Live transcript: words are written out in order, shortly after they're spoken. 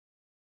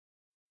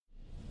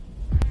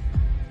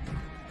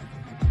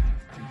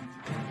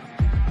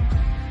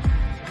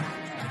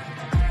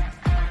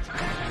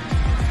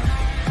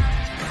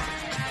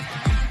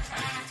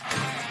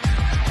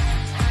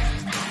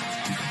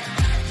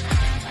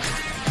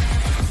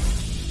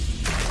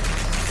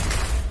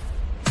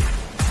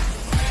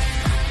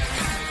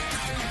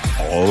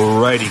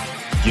Alrighty,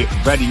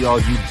 get ready,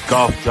 all you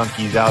golf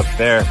junkies out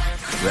there.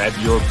 Grab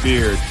your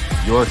beers,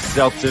 your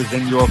seltzers,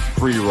 and your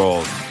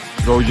pre-rolls.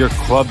 Throw your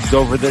clubs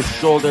over the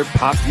shoulder,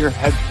 pop your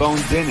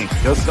headphones in, and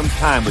kill some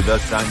time with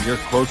us on your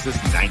closest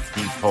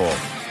 19th hole.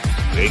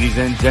 Ladies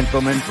and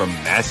gentlemen from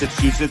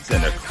Massachusetts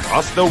and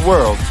across the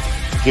world,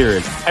 here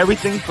is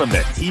everything from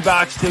the tee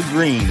box to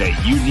green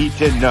that you need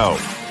to know.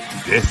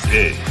 This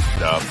is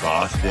the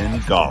Boston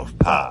Golf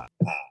Pod.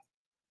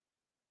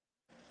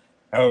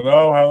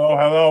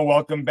 Hello.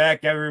 Welcome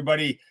back,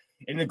 everybody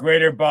in the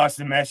greater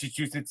Boston,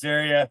 Massachusetts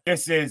area.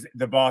 This is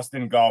the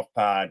Boston Golf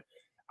Pod.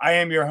 I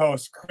am your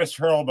host, Chris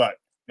Hurlbutt.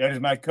 That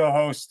is my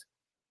co-host,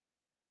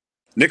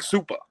 Nick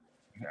Supa.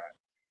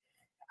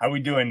 How we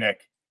doing, Nick?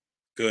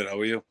 Good. How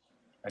are you?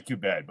 Not too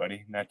bad,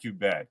 buddy. Not too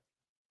bad.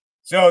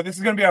 So this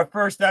is going to be our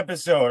first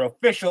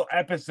official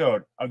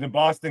episode of the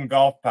Boston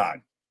Golf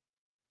Pod,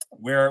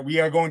 where we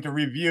are going to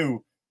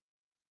review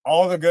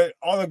all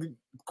the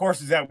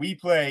courses that we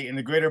play in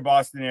the greater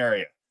Boston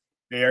area.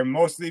 They are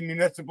mostly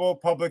municipal,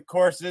 public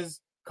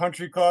courses,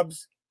 country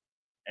clubs,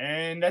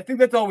 and I think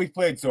that's all we've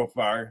played so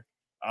far.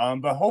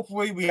 But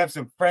hopefully we have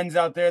some friends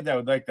out there that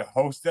would like to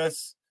host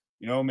us.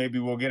 You know, maybe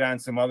we'll get on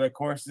some other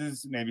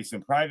courses, maybe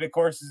some private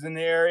courses in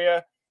the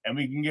area, and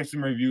we can give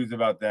some reviews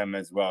about them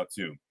as well,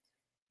 too.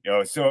 You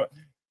know, so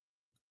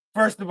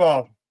first of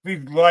all,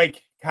 please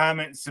like,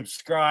 comment,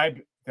 subscribe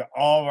to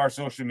all of our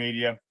social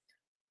media.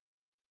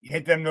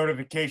 Hit them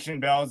notification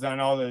bells on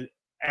all the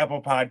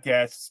Apple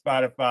Podcasts,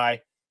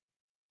 Spotify,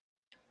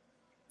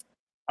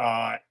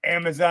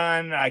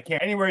 Amazon.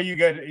 Anywhere you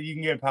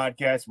can get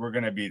podcasts, we're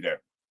gonna be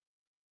there.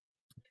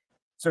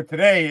 So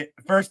today,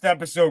 first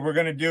episode we're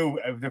gonna do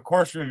of the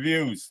course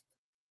reviews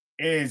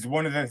is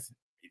we're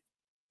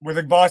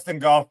the Boston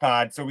Golf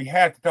Pod, so we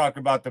have to talk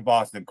about the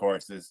Boston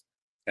courses.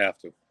 Have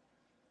to.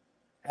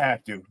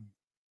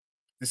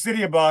 The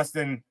city of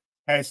Boston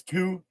has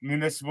two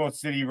municipal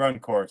city-run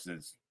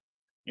courses.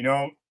 You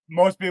know,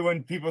 most people,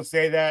 when people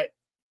say that,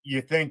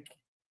 you think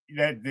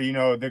that, you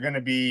know, they're going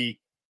to be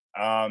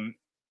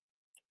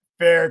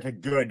fair to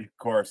good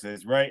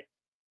courses, right?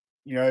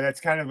 You know,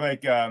 that's kind of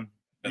like, the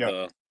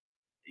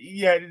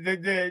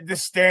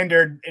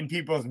standard in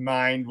people's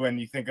mind when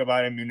you think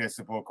about a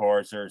municipal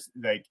course or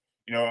like,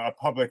 you know, a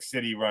public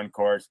city run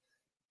course.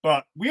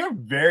 But we are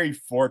very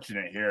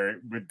fortunate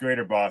here with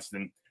Greater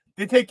Boston.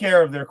 They take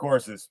care of their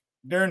courses.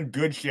 They're in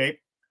good shape.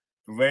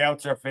 The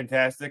layouts are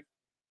fantastic.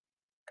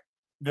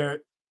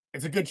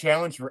 It's a good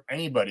challenge for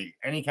anybody,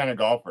 any kind of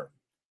golfer.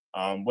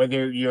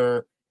 Whether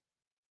you're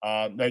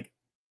like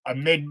a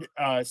mid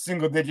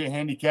single digit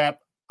handicap,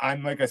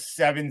 I'm like a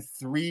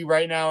 7.3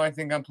 right now. I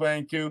think I'm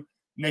playing to.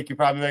 Nick, you're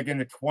probably like in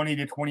the 20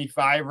 to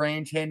 25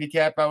 range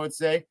handicap, I would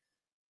say.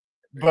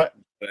 But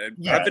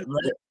yeah,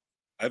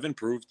 I've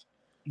improved.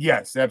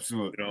 Yes,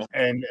 absolutely. You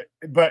know?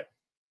 But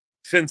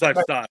since I've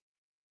started.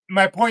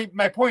 My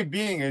point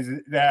being is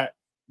that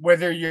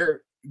whether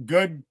you're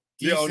good,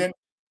 decent,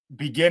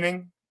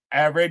 beginning,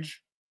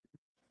 average,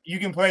 you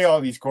can play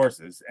all these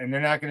courses, and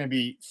they're not going to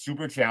be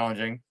super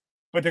challenging,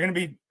 but they're going to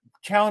be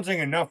challenging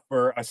enough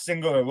for a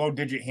single or low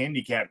digit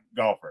handicap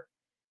golfer.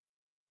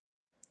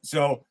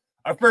 So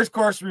our first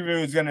course review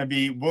is going to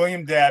be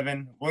William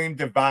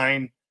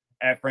Devine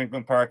at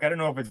Franklin Park. I don't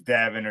know if it's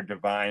Davin or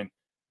Devine.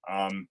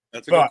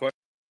 That's a good question.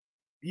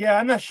 Yeah,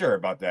 I'm not sure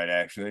about that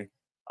actually.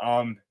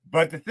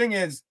 But the thing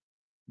is,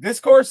 this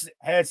course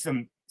has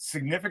some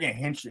significant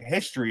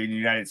history in the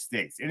United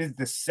States. It is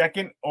the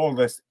second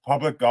oldest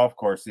public golf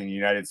course in the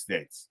United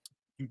States.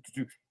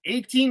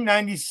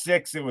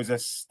 1896 it was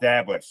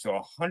established, so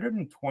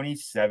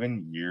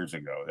 127 years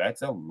ago.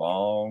 That's a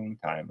long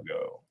time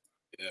ago.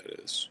 Yeah,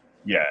 it is.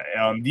 Yeah,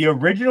 the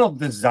original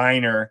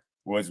designer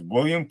was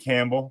William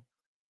Campbell.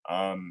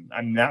 I'm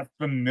not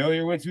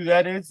familiar with who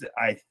that is.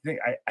 I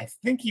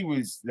think he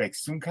was like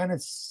some kind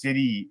of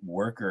city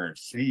worker,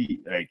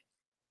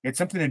 it's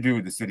something to do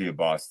with the city of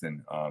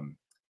Boston.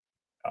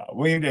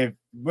 William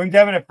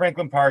Devine at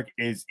Franklin Park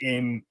is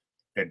in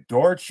the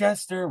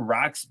Dorchester,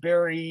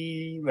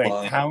 Roxbury,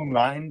 town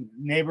line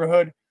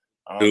neighborhood.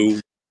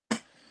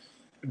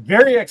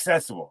 Very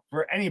accessible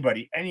for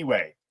anybody,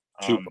 anyway.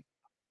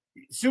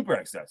 Super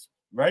accessible,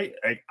 right?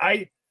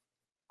 Like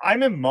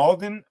I'm in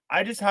Malden.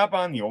 I just hop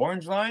on the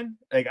Orange Line.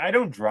 Like I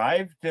don't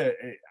drive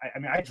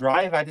I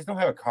drive. I just don't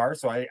have a car,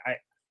 so I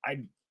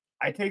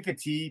take the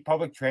T,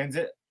 public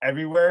transit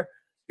everywhere,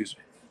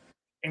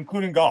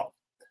 including golf.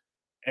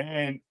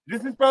 And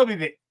this is probably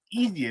the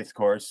easiest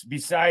course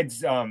besides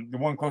the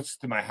one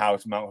closest to my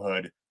house, Mount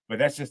Hood. But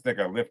that's just like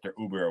a Lyft or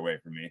Uber away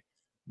from me.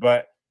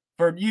 But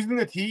for using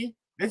the T,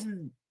 this is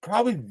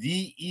probably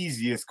the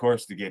easiest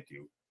course to get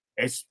to.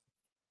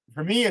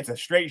 For me, it's a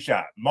straight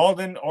shot.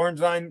 Malden,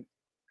 Orange Line,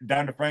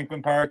 down to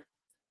Franklin Park.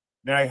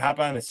 Then I hop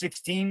on the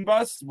 16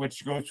 bus,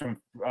 which goes from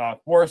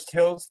Forest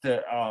Hills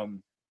to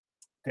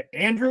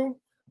Andrew.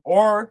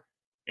 Or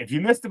if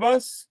you miss the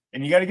bus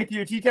and you got to get to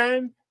your tee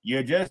time,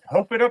 you just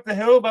hoof it up the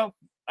hill about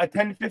a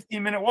 10 to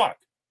 15 minute walk.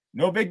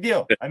 No big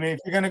deal. I mean,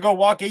 if you're going to go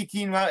walk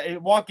 18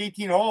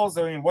 holes,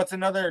 I mean, what's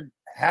another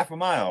half a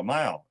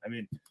mile? I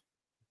mean,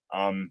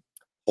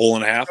 Hole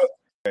and a half.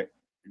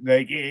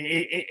 Like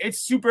it's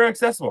super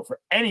accessible for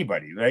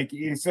anybody. Like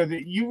so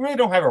that you really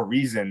don't have a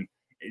reason.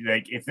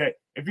 Like if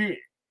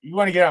you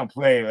want to get out and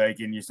play, like,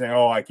 and you're saying,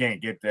 "Oh, I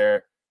can't get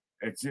there,"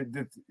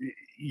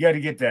 you got to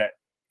get that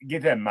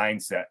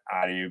mindset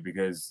out of you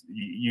because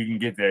you can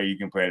get there. You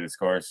can play this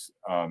course.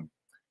 I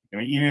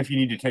mean, even if you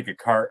need to take a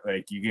cart,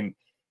 like you can.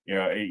 You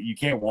know, you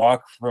can't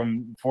walk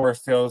from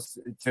Forest Hills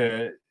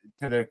to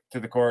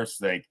the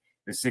course. Like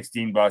the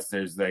 16 bus,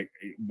 there's like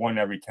one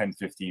every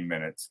 10-15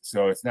 minutes,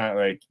 so it's not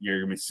like you're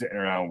gonna be sitting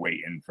around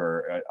waiting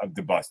for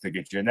the bus to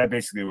get you, and that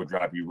basically will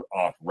drop you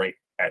off right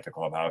at the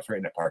clubhouse, right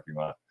in the parking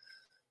lot.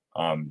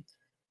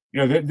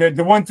 You know,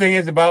 the one thing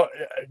is about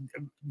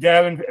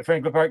Devine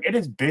Franklin Park, it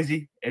is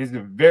busy. It is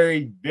a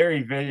very,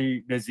 very,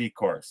 very busy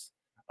course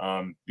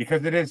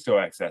because it is so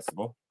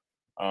accessible.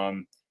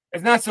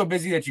 It's not so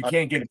busy that you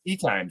can't get tee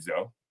times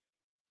though.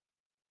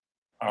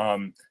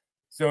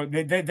 So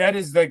that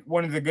is like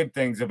one of the good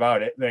things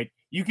about it. Like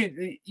you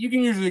can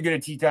usually get a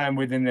tee time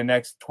within the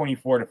next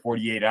 24 to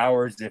 48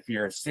 hours if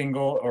you're a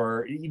single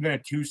or even a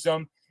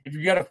twosome. If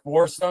you got a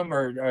foursome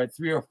or a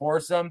three or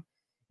foursome,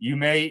 you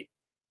may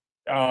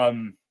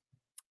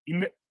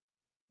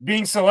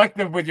being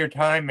selective with your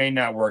time may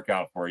not work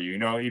out for you. You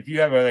know, if you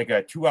have like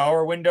a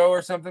 2-hour window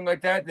or something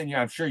like that, then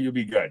yeah, I'm sure you'll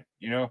be good.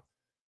 You know,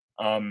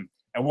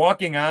 and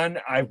walking on,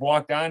 I've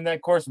walked on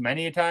that course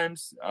many a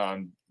times.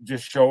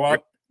 Just show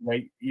up.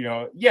 Like, you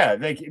know, yeah,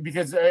 like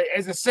because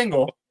as a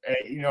single,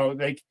 you know,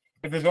 like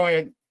if there's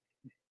only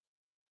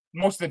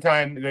most of the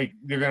time, like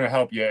they're gonna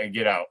help you and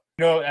get out.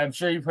 You know, I'm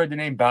sure you've heard the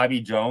name Bobby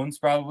Jones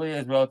probably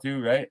as well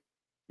too, right?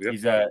 Yep.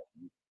 He's a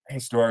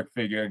historic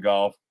figure of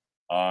golf.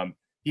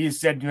 He is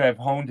said to have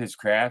honed his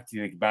craft.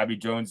 Like Bobby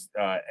Jones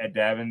at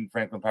Devine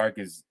Franklin Park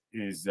is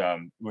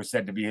was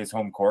said to be his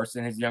home course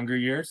in his younger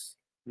years.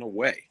 No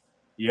way.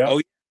 Yeah.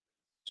 Oh,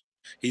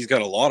 he's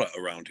got a lot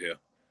around here.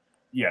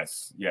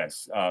 Yes.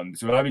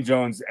 So Bobby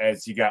Jones,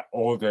 as he got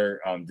older,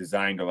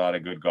 designed a lot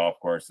of good golf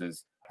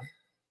courses.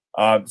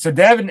 So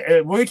Devine,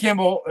 Willie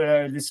Campbell,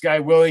 this guy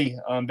Willie,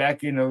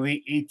 back in the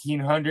late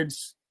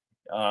 1800s,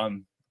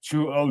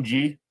 true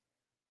OG.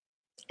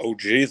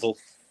 OG.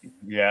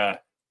 Yeah,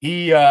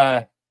 he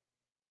was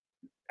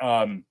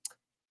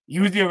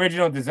the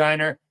original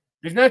designer.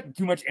 There's not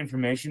too much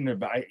information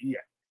about. Yeah,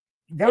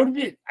 that would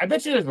be. I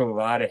bet you there's a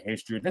lot of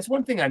history. That's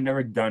one thing I've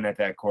never done at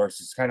that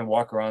course is kind of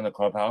walk around the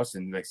clubhouse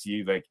and like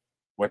see like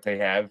what they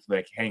have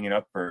like hanging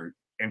up for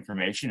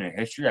information and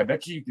history. I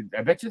bet you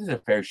there's a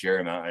fair share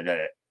amount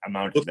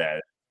of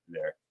that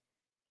there.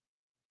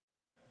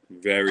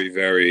 Very,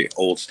 very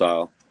old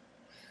style.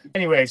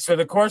 Anyway, so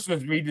the course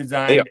was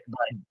redesigned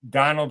by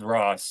Donald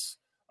Ross,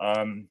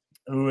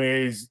 who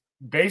is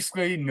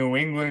basically New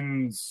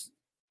England's.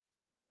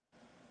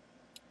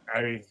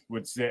 I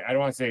would say I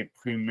don't want to say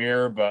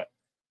premier, but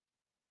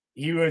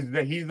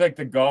he's like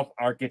the golf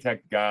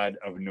architect god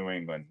of New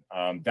England.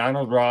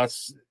 Donald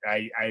Ross,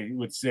 I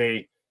would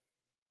say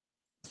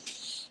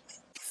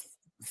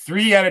 4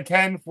 out of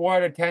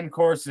 10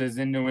 courses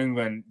in New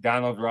England,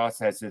 Donald Ross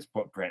has his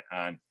footprint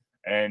on.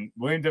 And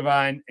William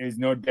Devine is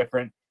no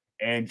different.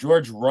 And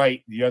George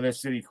Wright, the other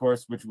city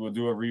course, which we'll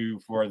do a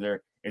review for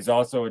there, is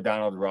also a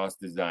Donald Ross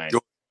design.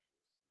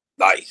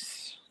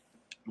 Nice.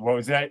 What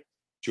was that?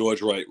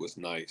 George Wright was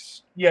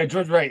nice. Yeah,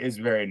 George Wright is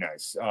very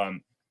nice.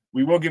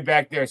 We will get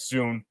back there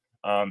soon.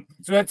 So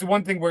that's the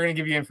one thing we're going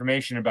to give you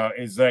information about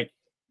is like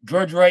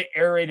George Wright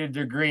aerated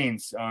their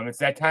greens. It's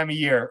that time of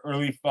year,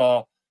 early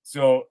fall.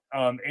 So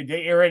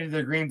they aerated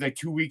their greens like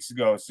 2 weeks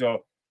ago.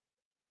 So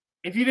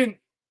if you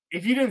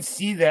didn't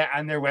see that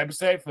on their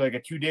website for like a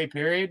 2-day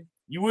period,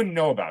 you wouldn't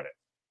know about it.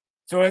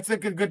 So it's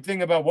like a good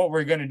thing about what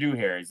we're going to do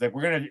here. Is like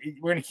we're going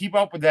to keep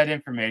up with that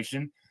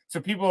information. So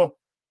people,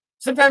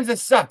 sometimes it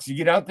sucks. You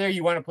get out there,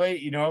 you want to play,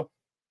 you know,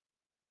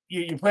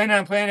 you plan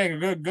on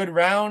playing a good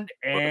round,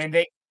 and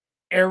they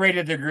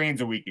aerated their greens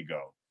a week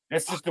ago.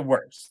 That's just the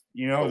worst,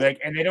 you know. Like,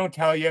 and they don't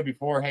tell you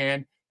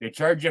beforehand. They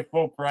charge you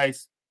full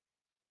price.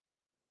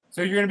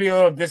 So you're going to be a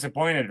little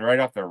disappointed right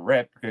off the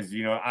rip because,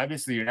 you know,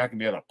 obviously you're not going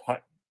to be able to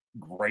putt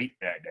great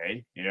that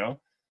day, you know.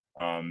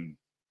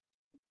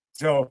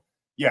 So,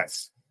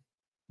 yes,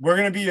 we're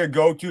going to be your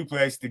go-to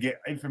place to get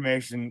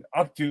information,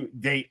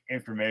 up-to-date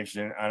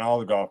information on all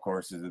the golf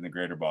courses in the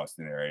greater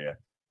Boston area.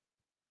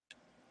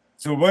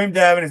 So William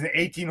Devine is an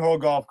 18-hole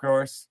golf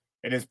course.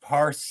 It is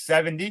par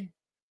 70.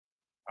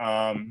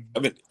 Wow.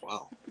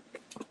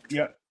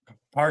 Yeah,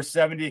 par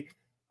 70.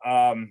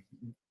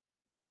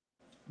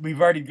 We've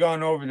already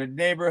gone over the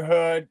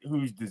neighborhood,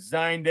 who's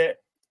designed it.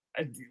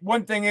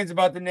 One thing is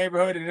about the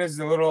neighborhood, it is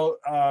a little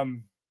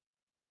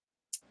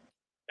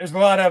there's a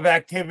lot of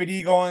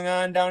activity going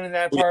on down in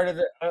that part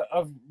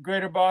of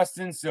greater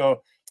Boston.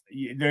 So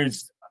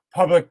there's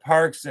public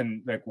parks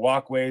and like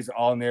walkways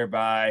all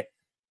nearby.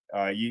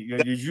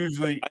 There's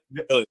usually I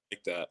really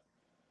like that.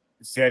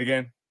 Say it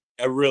again.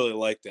 I really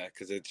like that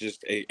because it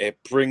just it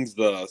brings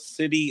the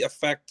city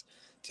effect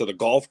to the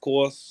golf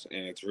course,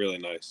 and it's really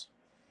nice.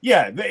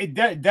 Yeah,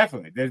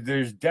 definitely.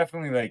 There's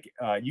definitely like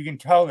you can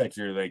tell that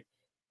you're like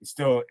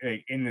still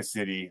like, in the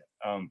city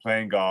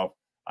playing golf.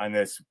 on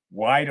this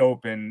wide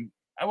open.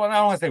 Well, I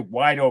don't want to say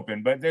wide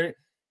open, but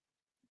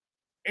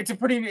it's a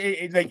pretty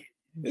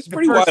it's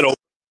pretty wide open.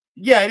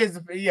 Yeah, it is.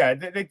 Yeah,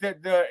 at least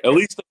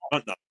the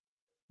front nine.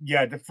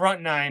 Yeah, the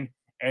front 9,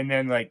 and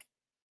then like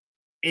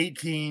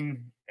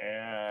 18.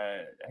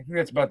 I think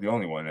that's about the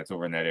only one that's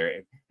over in that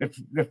area.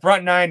 The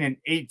front 9 and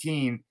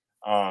 18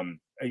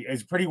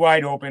 is pretty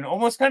wide open,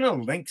 almost kind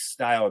of links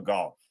style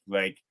golf.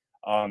 Like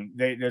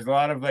there's a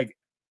lot of like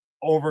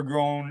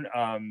overgrown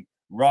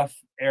rough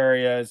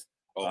areas.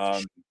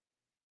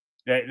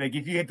 That like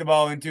if you hit the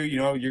ball into,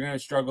 you're gonna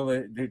struggle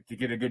to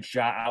get a good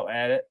shot out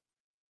at it.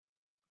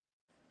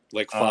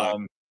 Like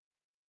 5.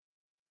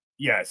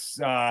 Yes.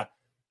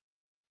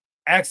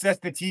 Access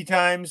to tee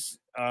times.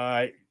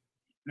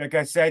 Like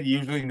I said,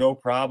 usually no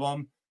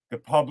problem. The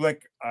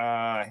public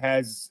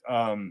has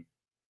I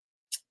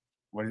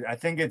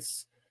think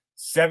it's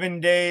 7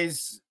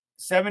 days.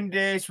 7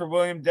 days for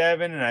William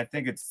Devine, and I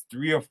think it's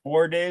 3 or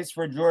 4 days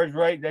for George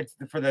Wright. That's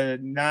for the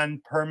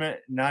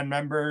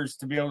non-members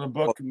to be able to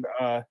book.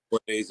 4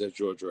 days at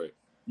George Wright.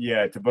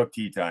 Yeah, to book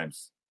tee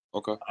times.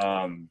 Okay.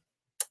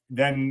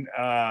 Then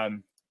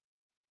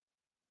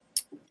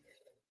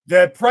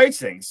the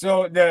pricing.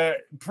 So the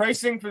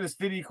pricing for the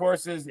city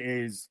courses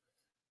is,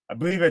 I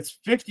believe it's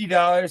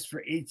 $50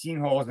 for 18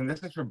 holes, and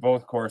this is for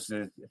both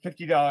courses.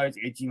 $50,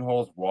 18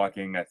 holes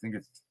walking. I think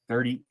it's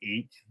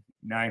 38,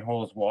 9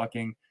 holes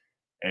walking.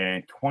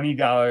 And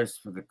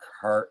 $20 for the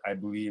cart, I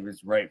believe,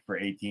 is right for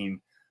 18.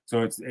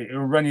 So it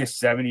will run you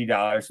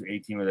 $70 for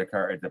 18 with the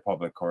cart at the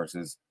public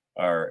courses,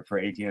 or for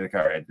 18 of the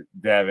cart at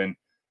Devon,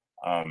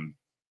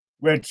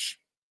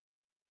 which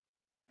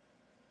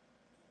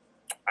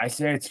I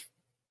say it's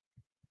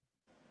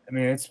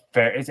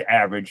fair. It's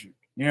average.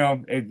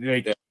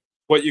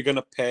 What you're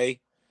gonna pay.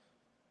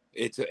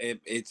 It's yeah.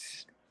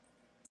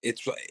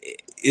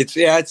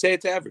 I'd say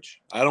it's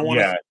average. I don't want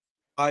to say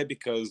high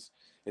because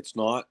it's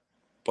not,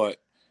 but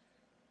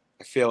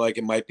I feel like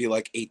it might be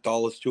like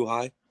 $8 too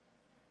high.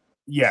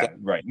 Yeah,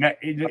 right.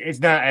 It's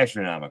not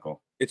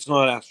astronomical. It's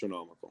not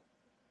astronomical.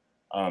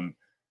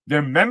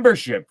 Their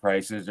membership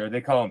prices, or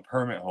they call them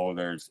permit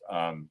holders.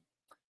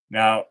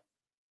 Now,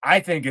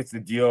 I think it's the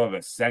deal of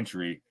a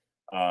century.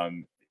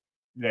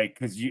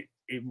 Because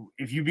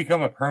if you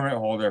become a permit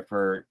holder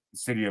for the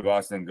City of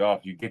Boston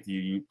Golf, you get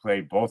to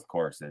play both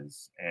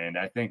courses. And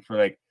I think for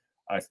like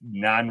a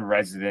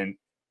non-resident,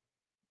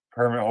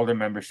 permit holder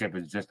membership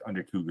is just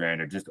under $2,000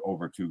 or just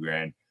over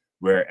 $2,000,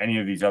 where any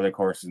of these other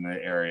courses in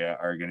the area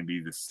are going to be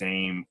the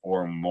same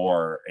or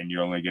more, and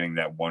you're only getting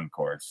that one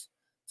course.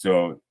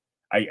 So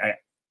I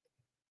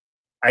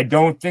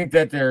don't think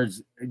that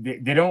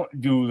they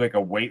don't do like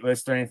a wait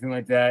list or anything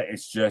like that.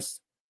 It's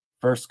just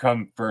first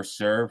come, first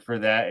serve for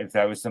that. If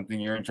that was something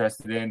you're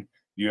interested in,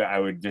 I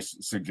would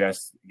just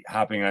suggest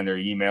hopping on their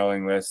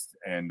emailing list.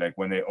 And like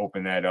when they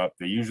open that up,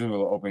 they usually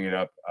will open it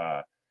up,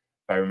 if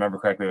I remember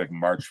correctly, like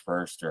March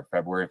 1st or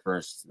February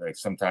 1st, like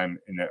sometime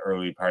in the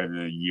early part of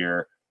the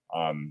year.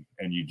 And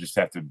you just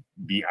have to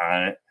be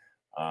on it.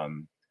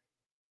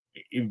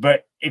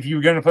 But if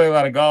you're going to play a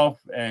lot of golf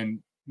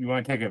and you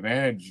want to take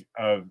advantage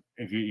of,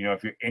 if you're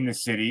in the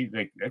city,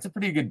 like that's a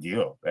pretty good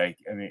deal. Like,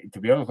 I mean, to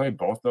be able to play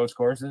both those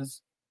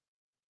courses.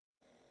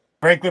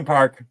 Franklin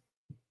Park,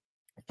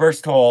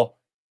 first hole,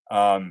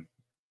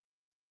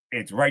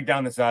 it's right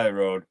down the side of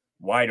the road,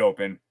 wide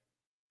open.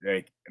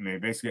 Like, I mean,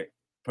 basically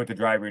put the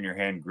driver in your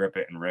hand, grip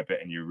it and rip it.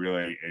 And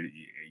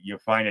you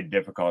find it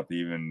difficult to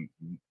even,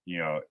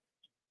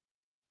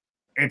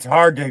 it's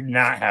hard to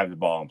not have the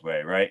ball in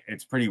play, right?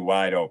 It's pretty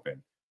wide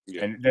open.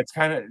 Yeah. And that's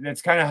kind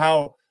of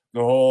how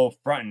the whole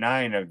front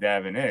 9 of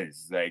Devon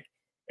is. Like,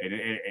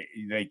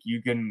 like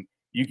you can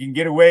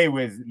get away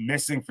with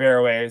missing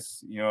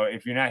fairways,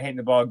 if you're not hitting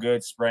the ball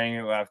good, spraying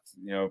it left,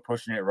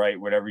 pushing it right,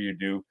 whatever you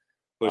do.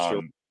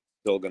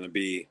 Still going to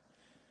be,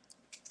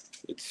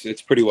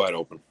 it's pretty wide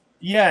open.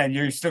 Yeah, and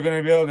you're still going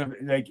to be able to,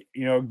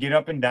 get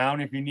up and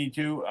down if you need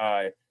to.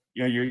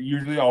 You're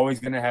usually always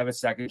going to have a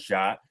second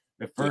shot.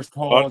 The first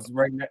hole is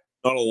right now.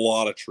 Not a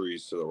lot of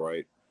trees to the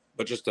right,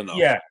 but just enough.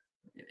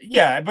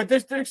 Yeah, but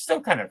they're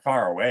still kind of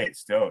far away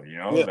still,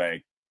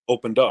 like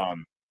opened up.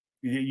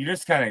 You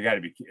just kind of got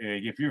to be,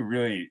 if you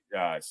really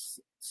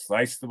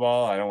slice the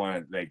ball, I don't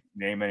want to like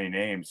name any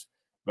names,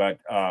 but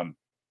I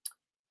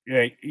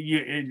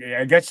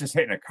guess just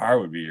hitting a car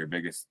would be your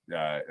biggest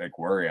like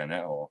worry on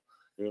that hole.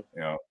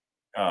 Yeah.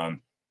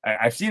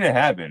 I've seen it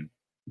happen.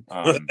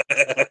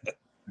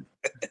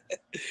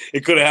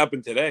 It could have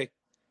happened today.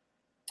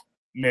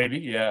 Maybe,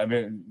 yeah. I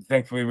mean,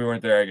 thankfully we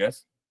weren't there, I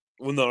guess.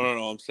 Well, no.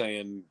 I'm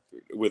saying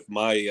with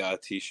my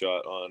tee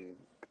shot on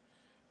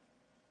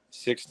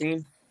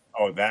 16.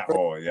 Oh, that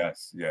hole,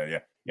 yes, yeah.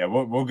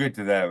 We'll get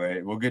to that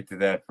later. We'll get to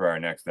that for our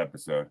next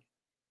episode.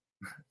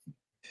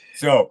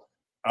 So,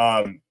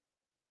 so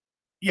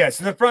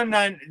the front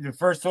 9, the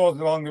first hole is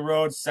along the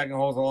road, second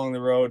hole is along the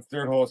road,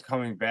 third hole is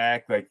coming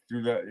back like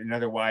through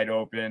another wide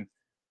open.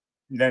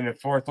 Then the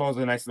fourth hole is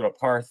a nice little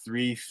par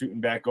 3 shooting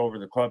back over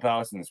the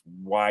clubhouse, and it's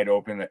wide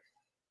open.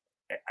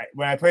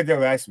 When I played there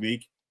last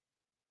week,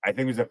 I think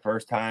it was the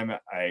first time on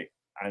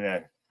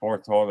the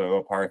fourth hole, the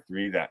little par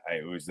 3, that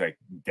it was like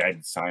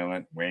dead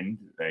silent wind.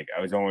 Like I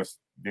was almost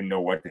didn't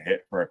know what to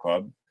hit for a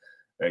club.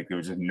 Like there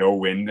was just no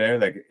wind there.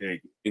 Like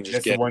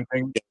that's the one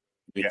thing.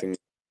 Yeah.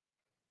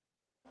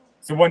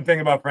 So one thing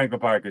about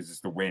Franklin Park is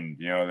just the wind.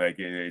 You know, like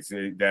it's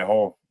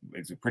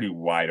pretty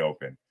wide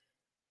open.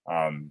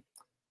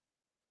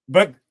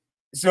 But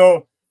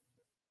so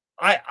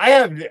I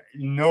have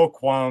no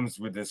qualms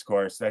with this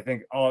course. I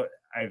think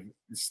the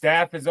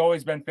staff has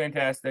always been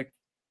fantastic.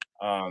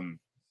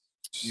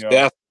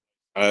 Staff,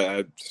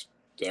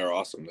 they're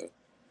awesome though.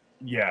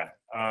 Yeah,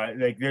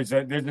 like there's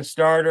a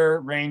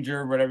starter,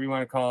 ranger, whatever you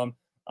want to call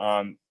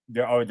them.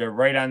 They're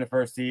right on the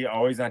first tee,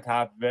 always on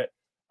top of it.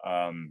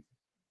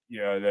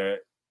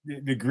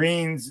 The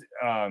greens,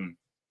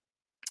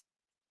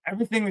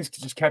 everything is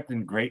just kept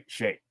in great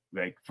shape.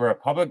 Like for a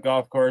public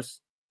golf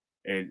course,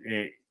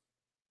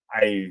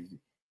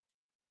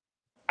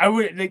 I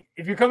would, like,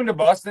 if you're coming to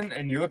Boston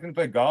and you're looking to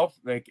play golf,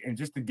 like, and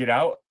just to get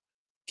out,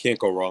 can't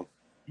go wrong.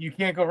 You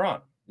can't go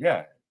wrong.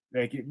 Yeah,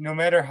 like no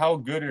matter how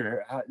good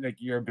or how, like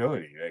your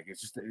ability, like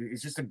it's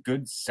just a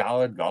good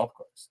solid golf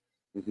course.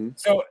 Mm-hmm.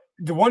 So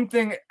the one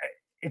thing,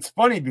 it's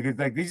funny because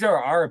like these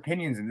are our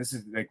opinions, and this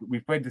is like we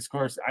played this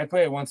course. I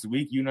play it once a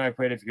week. You and I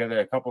played it together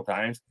a couple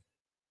times.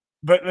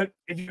 But like,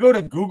 if you go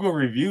to Google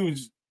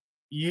reviews,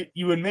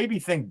 you would maybe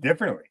think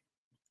differently.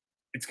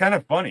 It's kind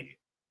of funny.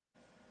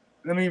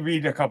 Let me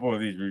read a couple of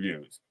these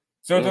reviews.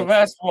 So the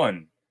last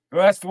one,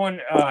 this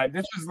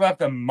was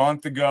left a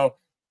month ago.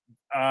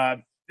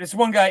 This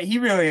one guy, he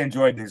really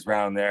enjoyed this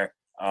round there.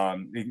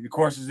 The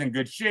course is in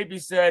good shape, he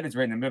said. It's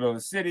right in the middle of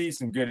the city,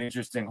 some good,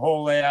 interesting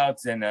hole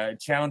layouts, and a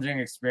challenging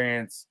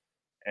experience.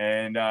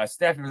 And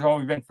staff has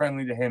always been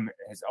friendly to him,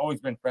 as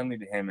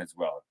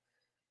well.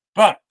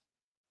 But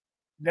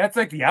that's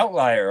like the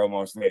outlier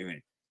almost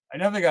lately.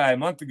 Another guy a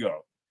month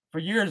ago. For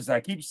years,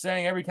 I keep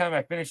saying every time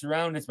I finish a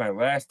round, it's my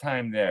last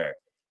time there.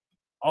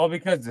 All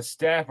because the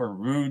staff are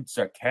rude,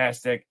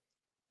 sarcastic.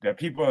 The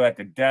people at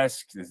the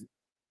desk.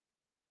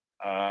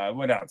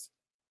 What else?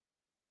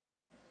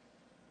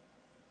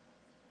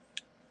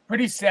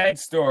 Pretty sad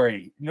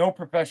story. No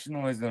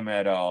professionalism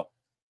at all.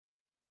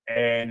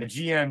 And the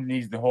GM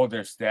needs to hold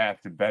their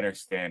staff to better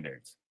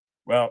standards.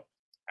 Well,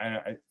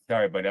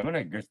 sorry, but I'm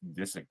going to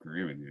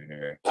disagree with you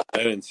here. I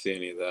didn't see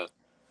any of that.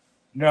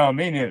 No,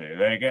 me neither.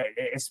 Like,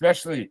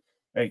 especially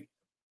like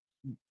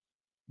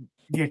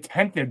the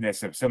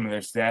attentiveness of some of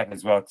their staff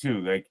as well too.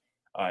 Like,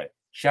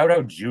 shout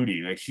out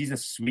Judy. Like, she's a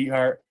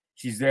sweetheart.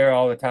 She's there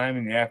all the time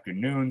in the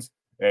afternoons.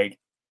 Like,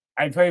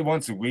 I play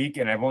once a week,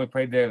 and I've only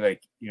played there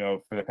like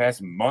for the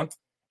past month.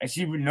 And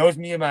she knows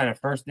me on a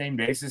first name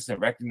basis and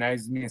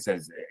recognizes me and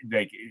says,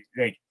 like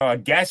a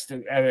guest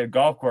at a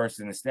golf course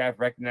and the staff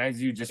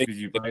recognizes you just because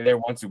you play there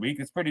once a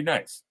week. It's pretty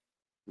nice.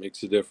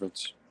 Makes a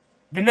difference.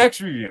 The next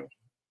review.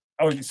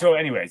 Oh, so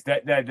anyways,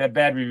 that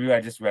bad review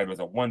I just read was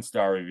a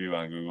 1-star review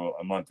on Google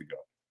a month ago.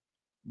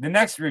 The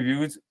next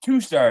review is 2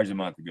 stars a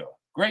month ago.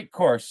 Great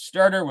course.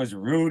 Starter was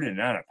rude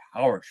and on a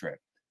power trip.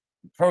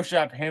 The pro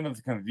shop handled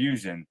the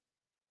confusion,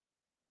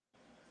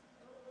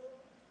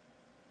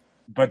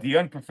 but the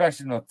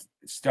unprofessional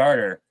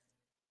starter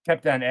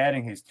kept on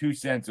adding his 2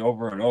 cents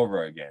over and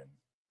over again.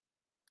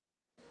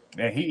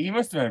 Man, he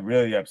must have been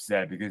really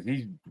upset because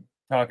he's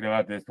talking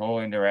about this whole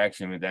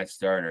interaction with that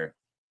starter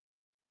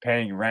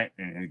paying rent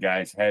in his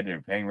guy's head or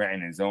paying rent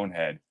in his own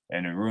head,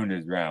 and it ruined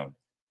his round.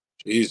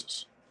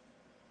 Jesus.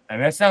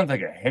 And that sounds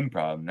like a him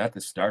problem, not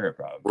the starter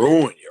problem.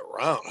 Ruin your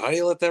round? How do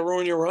you let that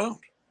ruin your round?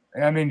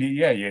 I mean,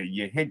 yeah,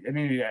 you hit. I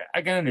mean,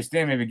 I can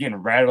understand maybe getting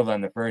rattled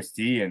on the first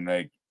tee and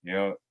like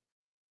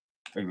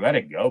let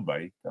it go,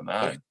 buddy. Come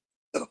on.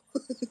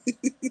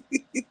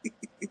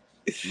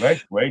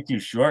 Life's way too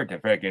short to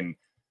freaking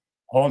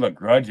hold a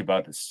grudge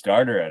about the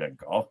starter at a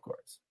golf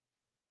course.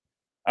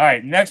 All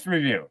right, next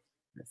review.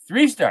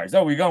 3 stars.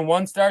 Oh, we going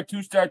 1 star,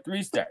 2 star,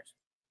 3 stars.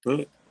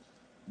 Really?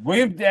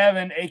 William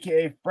Devine,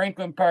 a.k.a.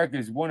 Franklin Park,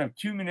 is one of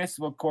 2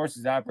 municipal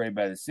courses operated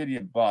by the city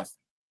of Boston.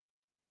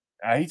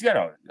 He's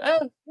got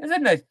it's a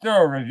nice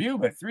thorough review,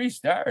 but 3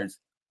 stars.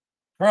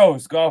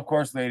 Pros, golf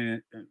course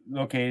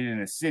located in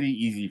a city,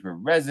 easy for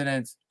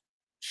residents.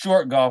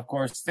 Short golf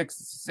course,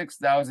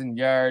 6,000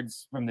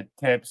 yards from the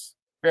tips.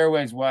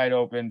 Fairways wide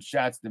open.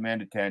 Shots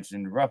demand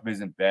attention. Rough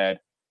isn't bad.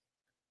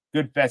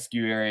 Good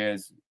fescue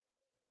areas.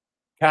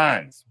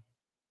 Cons.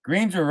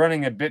 Greens are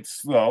running a bit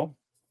slow.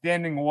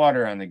 Standing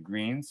water on the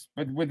greens,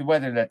 but with the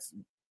weather, that's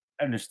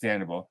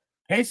understandable.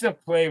 Pace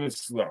of play was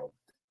slow.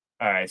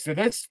 All right, so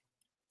this,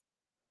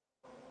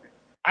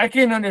 I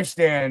can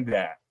understand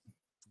that.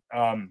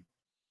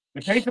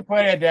 The pace of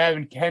play at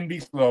Devine can be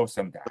slow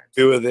sometimes.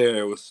 You were there;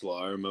 it was slow.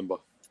 I remember.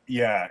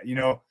 Yeah,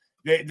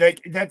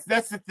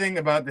 that's the thing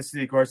about the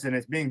city course, and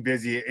it's being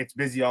busy. It's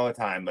busy all the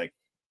time. Like,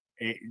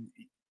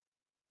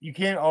 you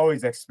can't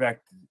always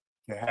expect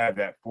to have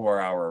that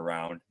 4-hour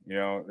round.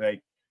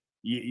 Like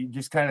you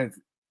just kind of.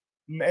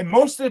 And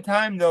most of the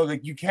time, though,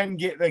 like you can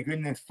get like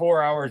in this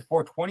 4 hours,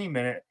 4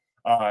 20-minute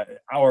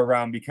hour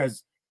round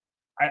because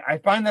I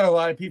find that a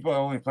lot of people are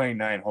only playing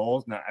 9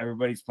 holes. Not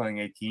everybody's playing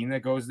 18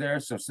 that goes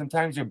there. So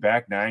sometimes your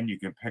back 9, you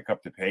can pick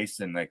up the pace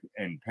and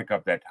pick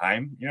up that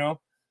time,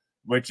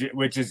 which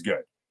is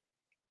good.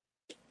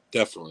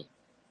 Definitely.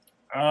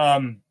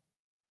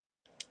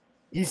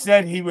 He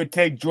said he would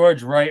take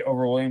George Wright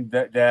over William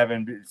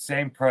Devine,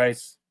 same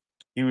price.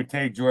 He would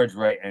take George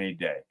Wright any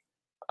day.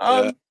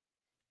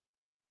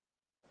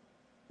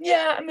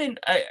 Yeah, I mean,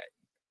 I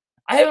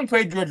haven't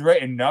played George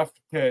Wright enough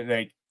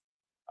to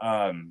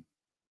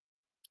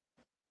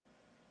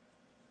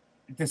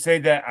to say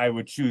that I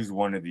would choose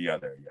one or the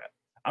other yet.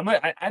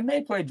 I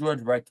may play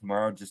George Wright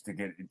tomorrow just to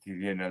get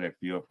another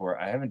feel for it.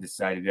 I haven't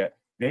decided yet.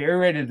 They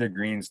aerated the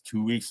greens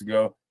 2 weeks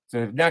ago, so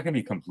they're not going to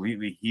be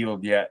completely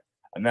healed yet.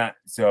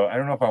 So I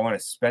don't know if I want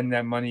to spend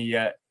that money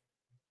yet,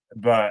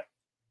 but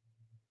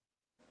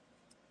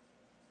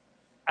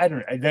I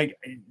don't think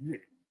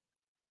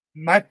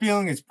my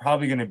feeling is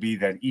probably going to be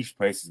that each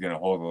place is going to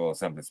hold a little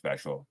something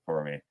special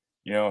for me.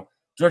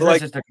 George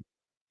Wright's just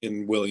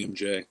in William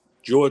J.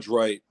 George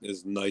Wright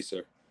is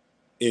nicer.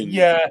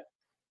 Fairway.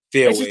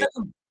 It's just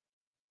a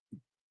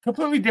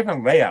completely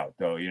different layout,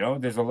 though.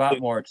 There's a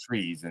lot more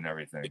trees and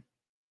everything.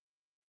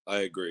 I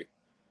agree.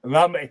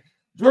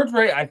 George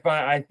Wright,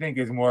 I think,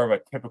 is more of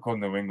a typical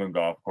New England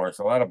golf course.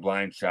 A lot of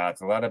blind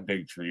shots, a lot of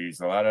big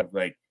trees, a lot of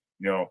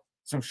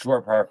some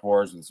short par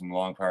 4s with some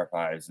long par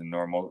 5s and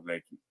normal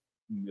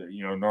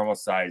normal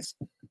size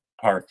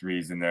par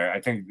 3s in there. I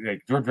think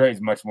George Wright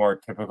is much more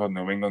typical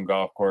New England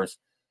golf course.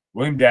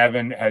 William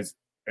Devine has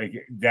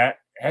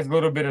a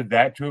little bit of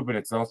that too, but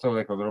it's also a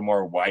little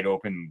more wide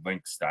open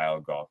link style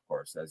golf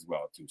course as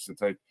well too. So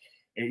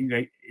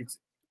it's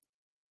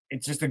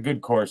it's just a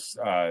good course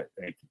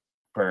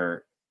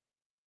for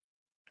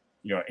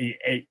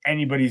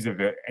anybody's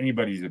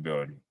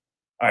ability.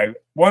 All right,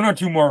 1 or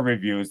 2 more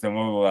reviews, then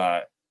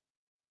we'll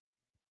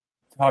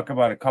talk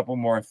about a couple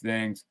more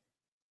things.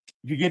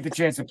 If you get the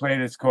chance to play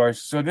this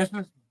course, so this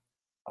was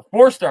a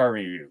 4-star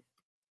review.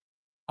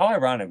 How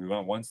ironic, we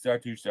went 1 star,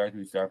 2 star,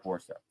 3 star, 4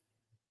 star.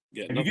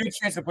 Yeah, if you get a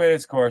chance to play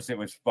this course, it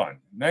was fun.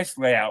 Nice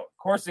layout,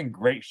 course in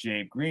great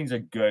shape, greens are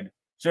good.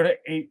 Showed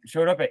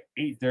up at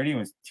 8:30 and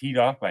was teed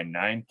off by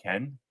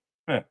 9:10.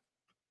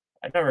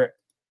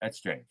 That's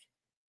strange.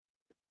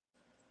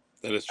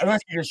 That is true.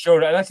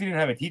 Unless he didn't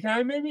have a tee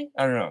time, maybe?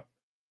 I don't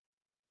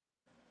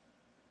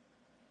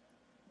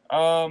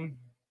know.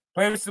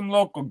 Play with some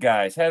local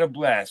guys, had a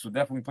blast. We'll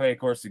definitely play a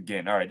course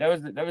again. All right, that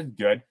was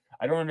good.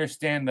 I don't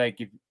understand,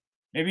 if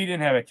maybe he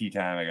didn't have a tee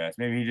time, I guess.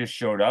 Maybe he just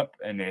showed up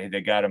and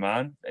they got him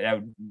on.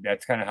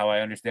 That's kind of how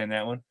I understand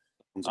that one.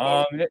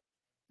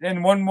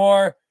 Then one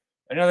more,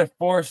 another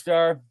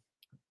 4-star.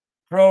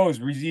 Pros,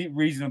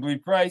 reasonably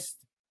priced.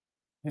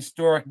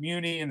 Historic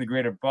Muni in the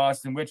greater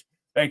Boston, which,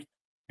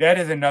 that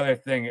is another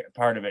thing,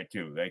 part of it,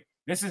 too.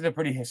 This is a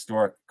pretty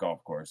historic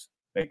golf course.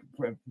 The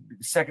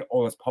second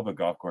oldest public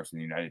golf course in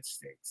the United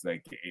States.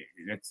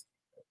 It's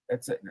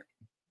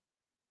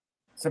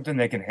something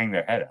they can hang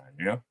their head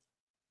on,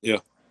 Yeah.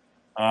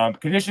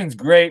 Conditions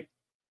great.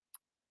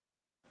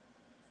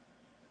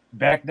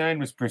 Back 9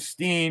 was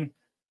pristine.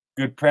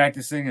 Good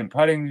practicing and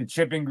putting and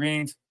chipping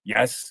greens.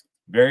 Yes,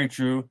 very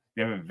true.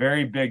 They have a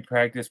very big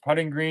practice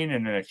putting green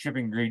and then a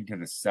chipping green to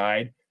the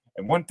side.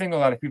 And one thing a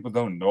lot of people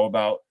don't know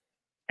about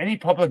any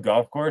public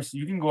golf course,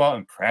 you can go out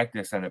and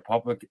practice on the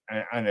public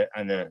on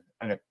the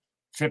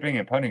chipping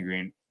and putting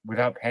green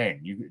without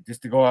paying. You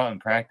just to go out and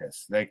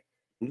practice.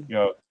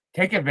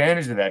 Take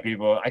advantage of that,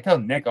 people. I tell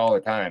Nick all the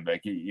time,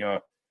 if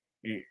you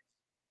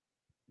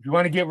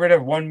want to get rid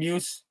of one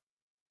muse,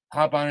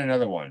 hop on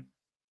another one.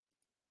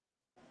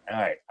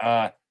 All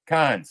right.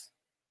 Cons.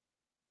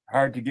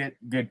 Hard to get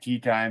good tee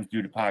times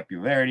due to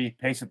popularity.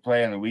 Pace of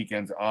play on the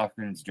weekends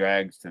often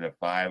drags to the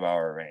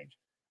 5-hour range.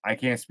 I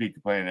can't speak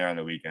to playing there on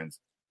the weekends.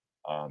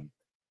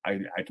 I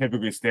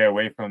typically stay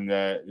away from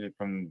the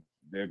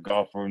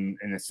golf in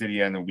the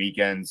city on the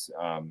weekends.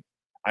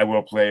 I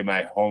will play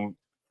my home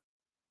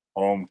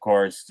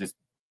course. Just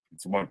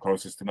it's the one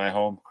closest to my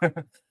home.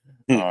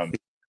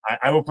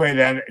 I will play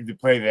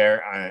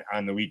there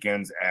on the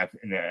weekends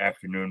in the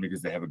afternoon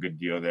because they have a good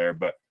deal there.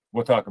 But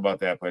we'll talk about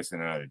that place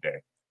in another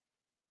day.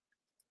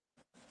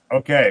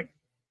 Okay.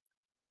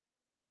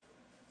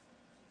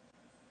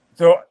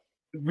 So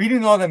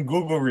reading all them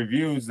Google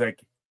reviews, there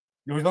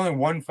was only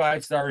 1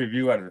 5-star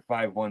review out of the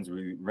 5 ones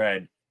we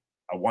read.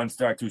 A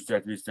 1-star,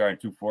 2-star, 3-star,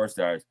 and 2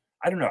 4-stars.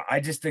 I don't know.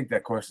 I just think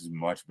that course is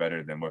much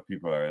better than what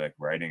people are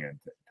writing and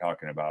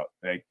talking about.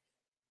 It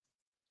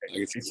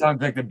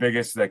sounds like the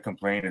biggest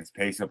complaint is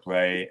pace of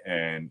play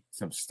and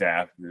some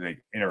staff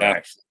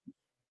interaction.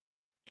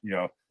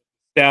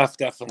 Staff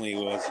definitely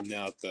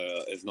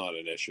is not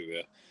an issue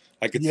there.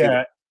 I could see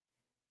that.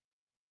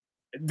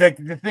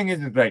 The thing is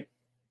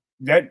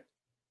that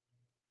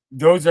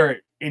those are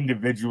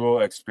individual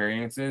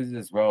experiences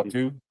as well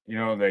too.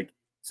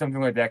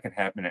 Something like that can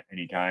happen at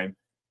any time.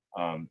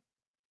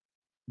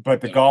 But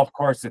the golf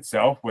course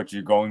itself, what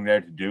you're going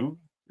there to do,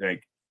 the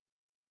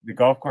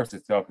golf course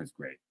itself is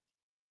great.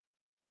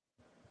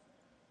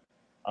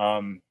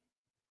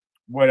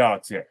 What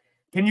else here?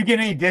 Can you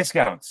get any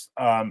discounts?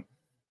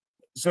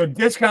 So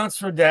discounts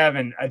for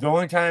Devin. The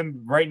only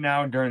time right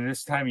now during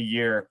this time of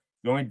year,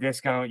 the only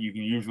discount you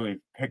can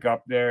usually pick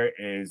up there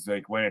is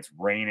like when it's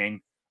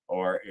raining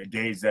or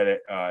days that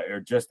it or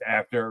just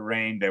after it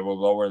rained, they will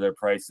lower their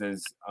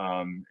prices.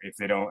 If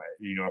they don't,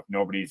 if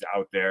nobody's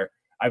out there.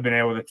 I've been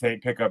able to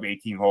pick up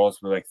 18 holes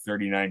for like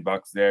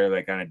 $39 there,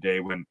 like on a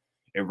day when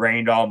it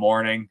rained all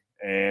morning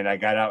and I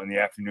got out in the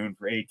afternoon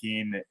for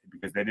 18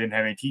 because they didn't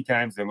have any tee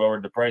times. They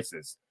lowered the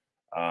prices.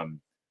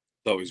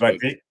 Always But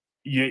good.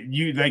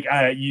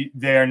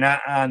 they are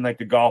not on like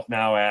the Golf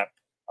Now app.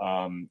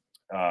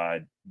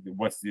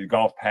 What's the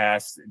Golf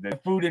Pass? The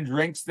food and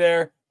drinks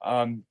there.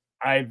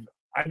 I've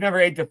never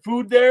ate the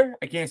food there.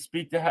 I can't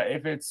speak to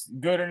if it's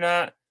good or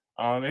not.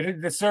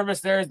 The service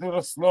there is a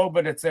little slow,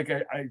 but it's like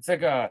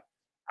a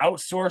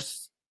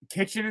outsourced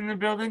kitchen in the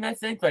building. I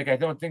think I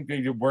don't think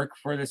they work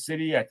for the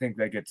city. I think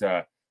like it's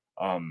a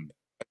I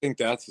think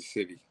that's a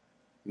city.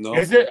 No,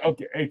 is it?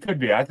 Okay, it could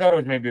be. I thought it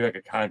was maybe like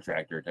a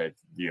contractor type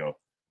deal.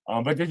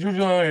 But there's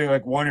usually only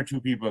like one or two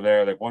people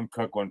there, like one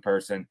cook, one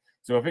person.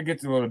 So if it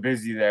gets a little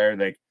busy there,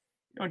 like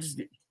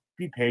just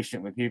be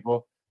patient with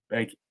people.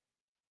 Like,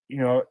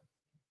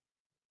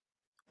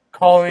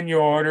 call in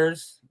your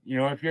orders.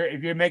 If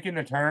you're making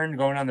the turn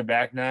going on the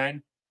back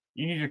nine,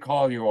 you need to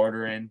call your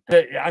order in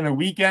on the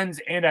weekends.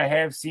 And I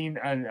have seen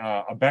on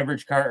a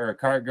beverage cart or a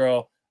cart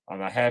girl.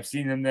 I have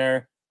seen them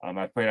there.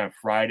 I played on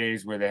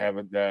Fridays where they have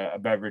a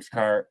beverage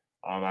cart.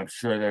 I'm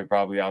sure they're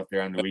probably out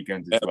there on the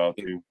weekends as well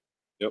too.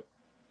 Yep.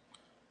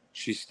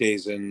 She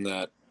stays in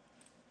that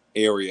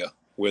area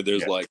where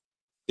there's like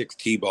 6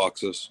 tee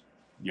boxes.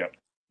 Yep.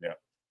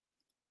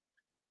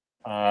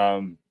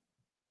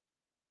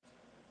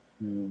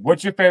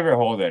 What's your favorite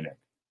hole there, Nick?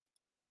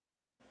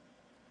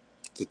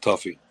 It's a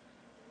toughie.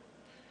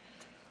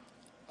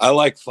 I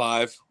like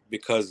 5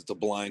 because it's a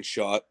blind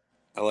shot.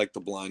 I like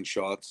the blind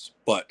shots,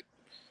 but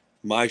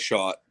my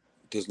shot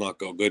does not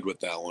go good with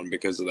that one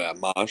because of that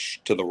mosh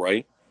to the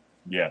right.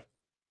 Yeah.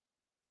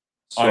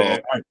 So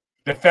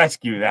the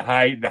fescue, the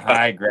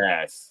high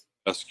grass.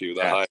 Fescue,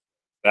 high.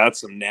 That's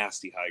some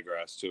nasty high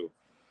grass too.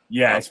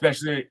 Yeah,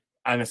 especially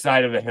on the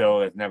side of the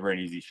hill. It's never an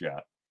easy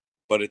shot.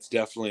 But it's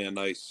definitely a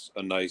nice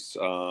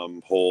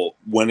hole.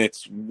 When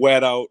it's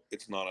wet out,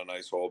 it's not a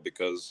nice hole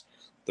because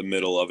the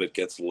middle of it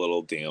gets a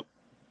little damp.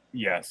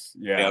 Yes.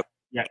 Yeah.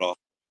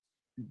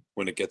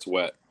 When it gets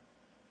wet.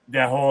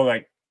 That whole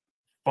like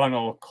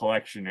funnel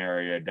collection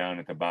area down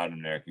at the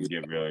bottom there can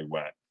get really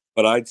wet.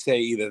 But I'd say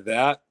either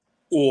that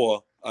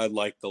or I'd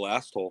like the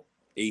last hole,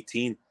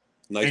 18.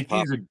 Nice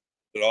pop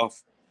it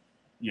off.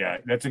 Yeah,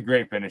 that's a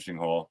great finishing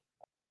hole.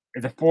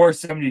 It's a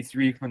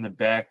 473 from the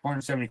back,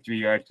 473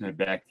 yards from the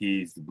back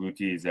tees, the blue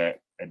tees at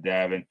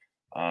Devin.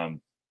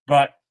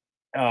 But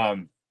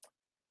for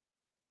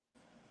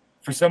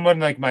someone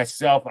like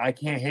myself, I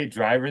can't hit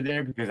driver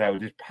there because I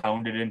would just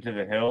pound it into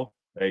the hill.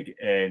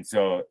 And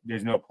so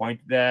there's no point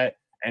to that.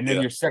 And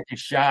then your second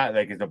shot,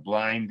 like, is a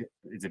blind,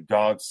 it's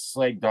a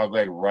slight dog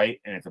leg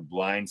right, and it's a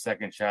blind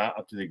second shot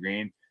up to the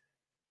green.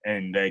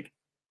 And like,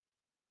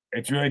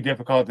 it's really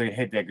difficult to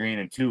hit that green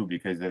in 2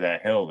 because of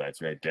that hill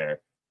that's right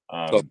there.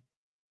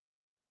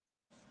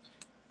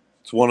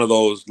 It's one of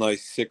those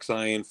nice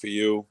 6-iron for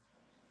you,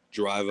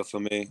 driver for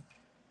me.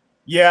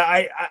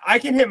 Yeah, I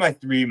can hit my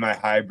 3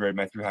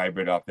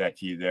 hybrid off that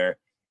tee there.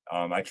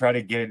 I try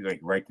to get it like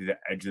right to the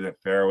edge of the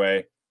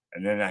fairway,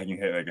 and then I can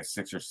hit like a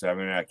 6 or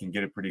 7. And I can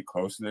get it pretty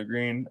close to the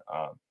green.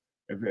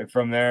 If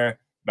from there,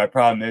 my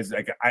problem is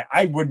like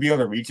I would be able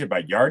to reach it by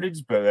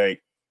yardage, but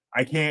like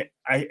I can't.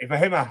 If I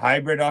hit my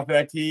hybrid off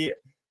that tee,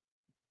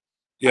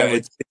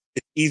 it's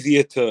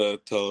easier to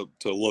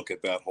look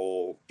at that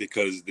hole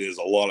because there's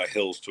a lot of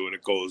hills to it.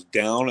 It goes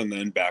down and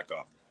then back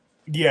up.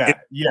 Yeah.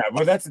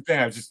 Well, that's the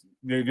thing.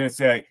 They're gonna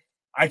say like,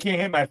 I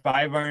can't hit my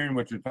 5-iron,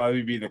 which would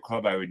probably be the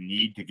club I would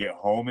need to get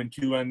home in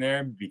 2 on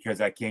there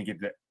because I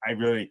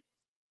really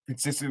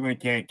consistently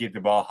can't get the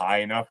ball high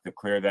enough to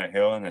clear that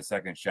hill in the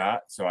second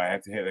shot. So I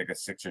have to hit like a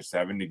 6 or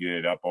 7 to get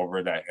it up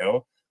over that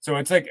hill. So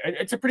it's like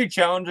it's a pretty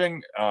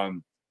challenging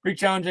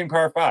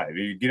par 5.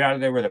 You get out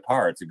of there with a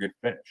par, it's a good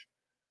finish.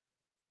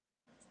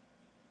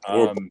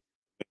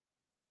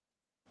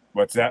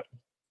 What's that?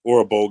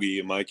 Or a bogey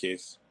in my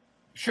case.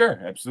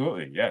 Sure,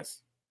 absolutely,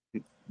 yes.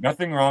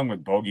 Nothing wrong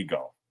with bogey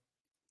golf.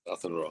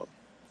 Nothing wrong.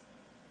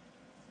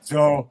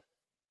 So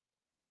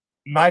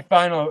my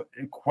final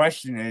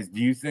question is, do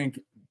you think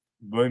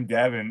William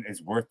Devin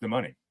is worth the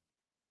money?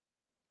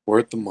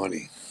 Worth the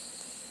money.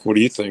 What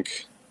do you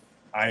think?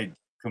 I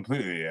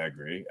completely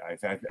agree.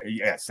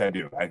 Yes, I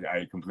do.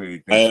 I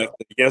completely think so.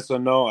 Yes or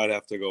no? I'd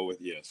have to go with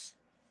yes.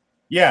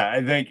 Yeah,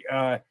 I think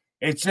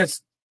it's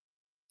just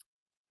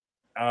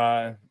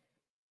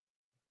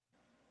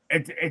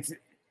it's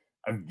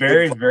a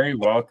very, very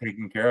well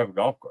taken care of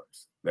golf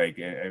course. Like,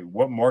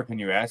 what more can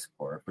you ask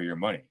for your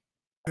money?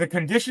 The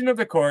condition of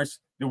the course,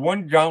 the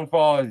one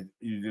downfall is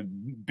the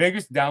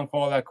biggest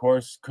downfall of that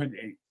course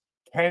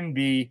can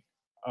be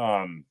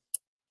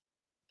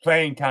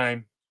playing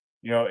time.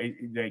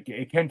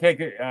 It can take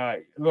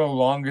a little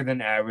longer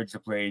than average to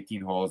play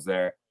 18 holes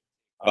there.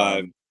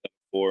 5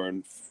 Four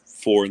and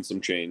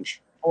some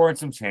change. 4 and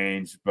some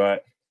change,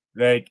 but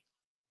like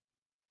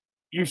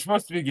you're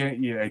supposed to be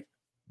getting like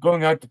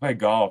going out to play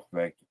golf.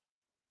 Like,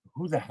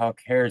 who the hell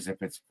cares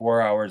if it's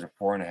 4 hours or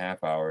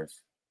 4.5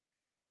 hours?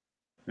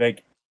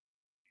 Like,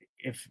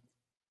 if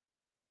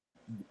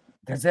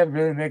does that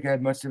really make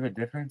that much of a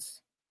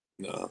difference?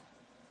 No.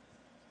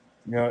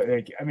 You know,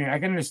 like I mean, I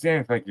can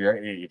understand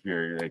if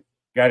you're like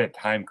got a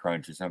time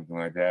crunch or something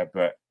like that,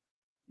 but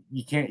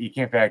you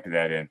can't factor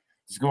that in.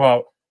 Just go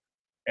out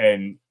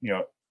and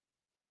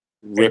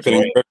Rip it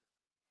and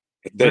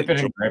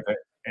grip it,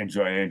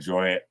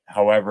 enjoy it.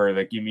 However,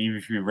 like even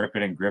if you rip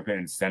it and grip it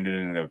and send it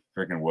into the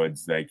freaking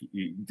woods, like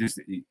you just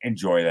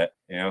enjoy that,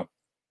 you know.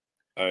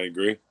 I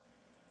agree,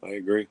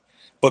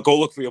 but go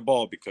look for your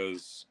ball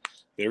because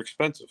they're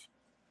expensive.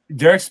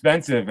 They're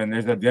expensive, and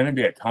there's going to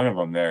be a ton of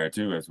them there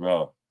too, as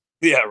well.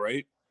 Yeah,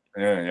 right.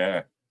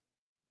 Yeah.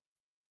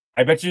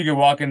 I bet you could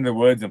walk into the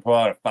woods and pull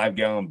out a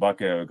 5-gallon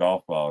bucket of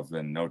golf balls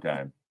in no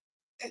time.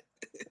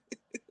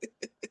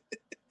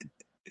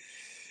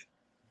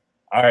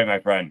 All right, my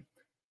friend.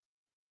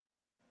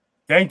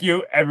 Thank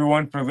you,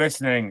 everyone, for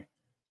listening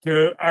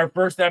to our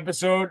first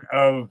episode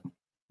of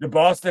the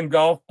Boston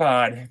Golf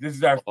Pod. This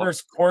is our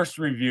first course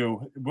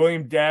review.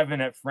 William Devine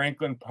at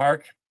Franklin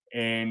Park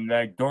in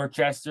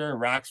Dorchester,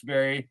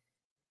 Roxbury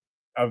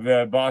of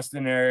the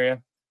Boston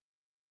area.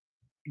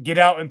 Get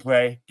out and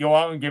play. Go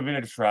out and give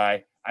it a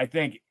try. I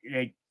think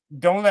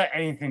don't let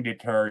anything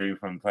deter you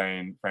from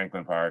playing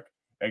Franklin Park.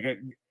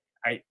 The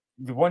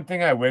one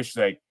thing I wish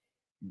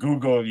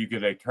Google, you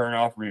could turn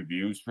off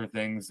reviews for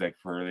things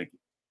for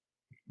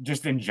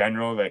just in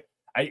general.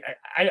 I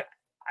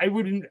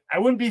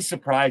wouldn't be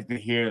surprised to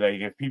hear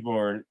if people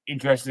are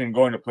interested in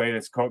going to play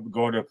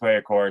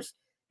a course,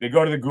 they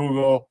go to the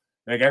Google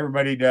like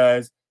everybody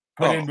does,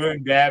 put in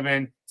William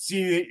Devine,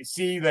 see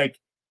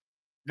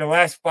the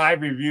last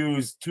 5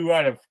 reviews, 2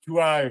 out of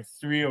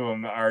 3 of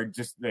them are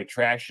just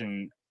trash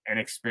and an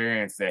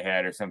experience they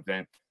had or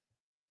something.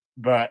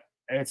 But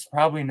it's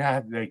probably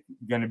not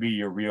going to be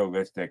your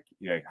realistic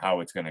how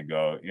it's going to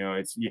go.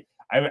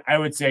 I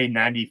would say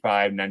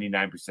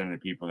 99% of the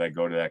people that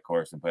go to that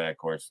course and play that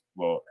course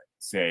will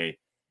say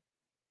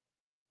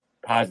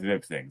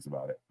positive things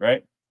about it,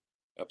 right?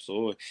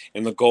 Absolutely.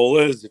 And the goal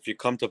is, if you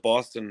come to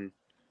Boston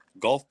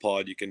Golf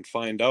Pod, you can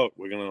find out.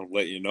 We're going to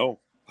let you know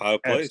how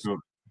it plays.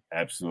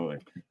 Absolutely.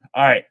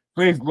 All right.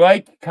 Please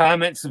like,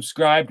 comment,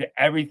 subscribe to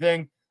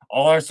everything,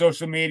 all our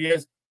social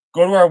medias.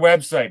 Go to our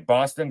website,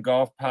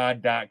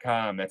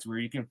 bostongolfpod.com. That's where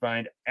you can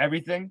find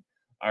everything.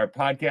 Our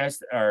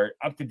podcast, our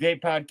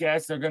up-to-date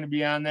podcasts are going to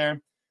be on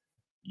there.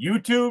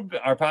 YouTube,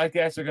 our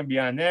podcasts are going to be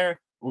on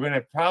there. We're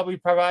going to probably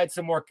provide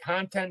some more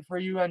content for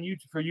you on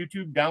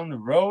YouTube down the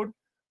road.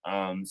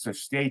 So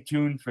stay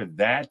tuned for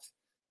that.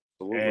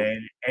 Absolutely.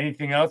 And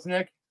anything else,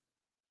 Nick?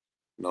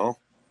 No.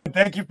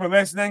 Thank you for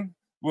listening.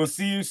 We'll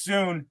see you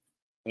soon.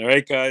 All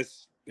right,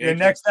 guys. The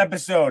next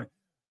episode,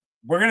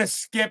 we're going to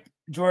skip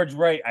George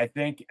Wright, I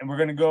think, and we're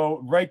going to go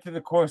right to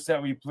the course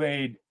that we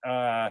played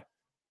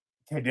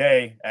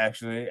today,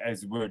 actually.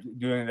 As we're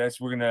doing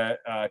this, we're going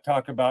to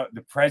talk about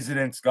the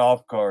President's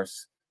Golf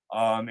Course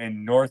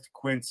in North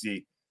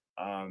Quincy.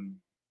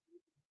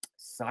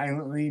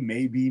 Silently,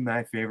 maybe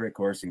my favorite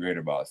course in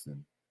Greater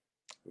Boston.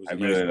 I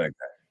really like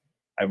that.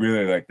 I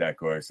really like that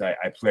course. I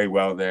play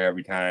well there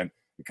every time.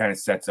 It kind of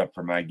sets up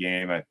for my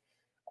game.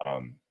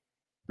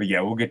 But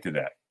yeah, we'll get to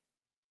that.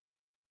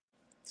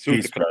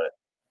 Peace, brother.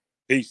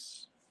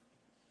 Peace.